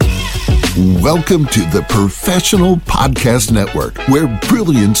Welcome to the Professional Podcast Network, where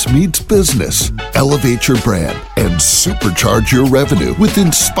brilliance meets business. Elevate your brand and supercharge your revenue with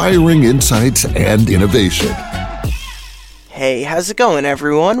inspiring insights and innovation. Hey, how's it going,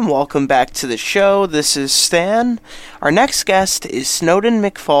 everyone? Welcome back to the show. This is Stan. Our next guest is Snowden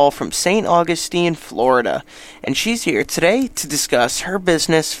McFall from St. Augustine, Florida, and she's here today to discuss her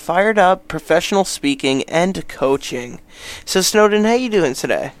business, Fired Up, professional speaking, and coaching. So, Snowden, how you doing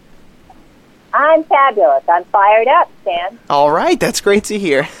today? I'm fabulous. I'm fired up, Stan. All right, that's great to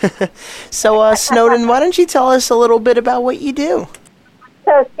hear. So, Snowden, why don't you tell us a little bit about what you do?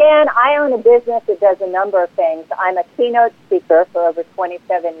 So, Stan, I own a business that does a number of things. I'm a keynote speaker for over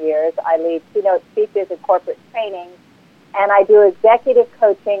 27 years. I lead keynote speeches and corporate training, and I do executive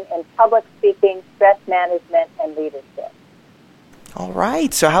coaching in public speaking, stress management, and leadership. All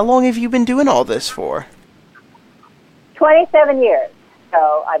right, so how long have you been doing all this for? 27 years.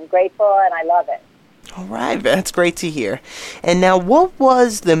 So I'm grateful and I love it. All right, that's great to hear. And now, what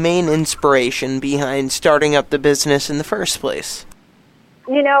was the main inspiration behind starting up the business in the first place?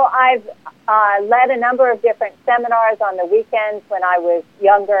 You know, I've led a number of different seminars on the weekends when I was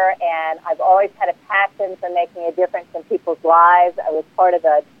younger, and I've always had a passion for making a difference in people's lives. I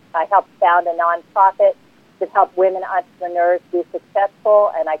helped found a nonprofit that helped women entrepreneurs be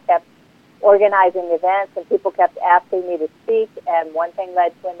successful, and I kept organizing events, and people kept asking me to speak, and one thing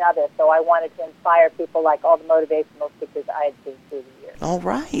led to another. So I wanted to inspire people like all the motivational speakers I had seen through the years. All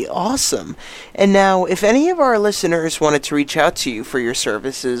right, awesome. And now, if any of our listeners wanted to reach out to you for your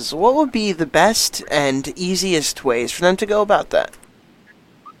services, what would be the best and easiest ways for them to go about that?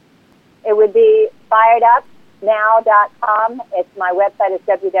 It would be firedupnow.com. My website is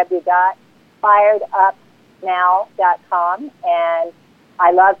www.firedupnow.com, and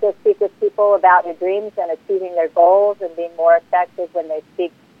I love to speak with people about their dreams and achieving their goals and being more effective when they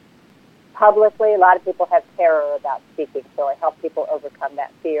speak publicly. A lot of people have terror about speaking, so I help people overcome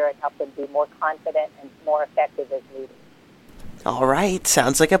that fear and help them be more confident and more effective as leaders. All right,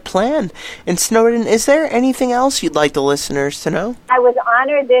 sounds like a plan. And Snowden, is there anything else you'd like the listeners to know? I was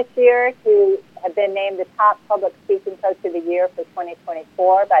honored this year to have been named the top public speaking coach of the year for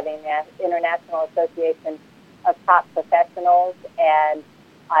 2024 by the International Association of Top Professionals, and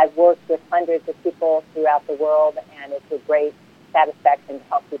I've worked with hundreds of people throughout the world, and it's a great satisfaction to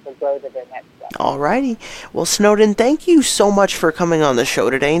help people grow to their next level. All righty. Well, Snowden, thank you so much for coming on the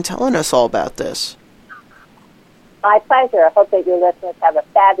show today and telling us all about this. My pleasure. I hope that your listeners have a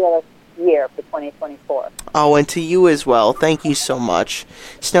fabulous year for 2024. Oh, and to you as well. Thank you so much.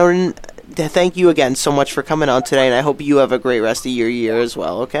 Snowden, thank you again so much for coming on today, and I hope you have a great rest of your year as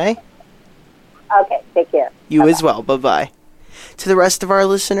well, okay? Okay, take care. You as well. Bye-bye. To the rest of our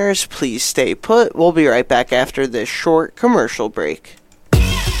listeners, please stay put. We'll be right back after this short commercial break.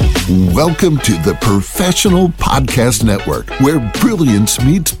 Welcome to the Professional Podcast Network, where brilliance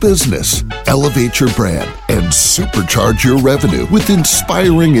meets business. Elevate your brand and supercharge your revenue with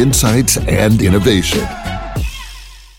inspiring insights and innovation.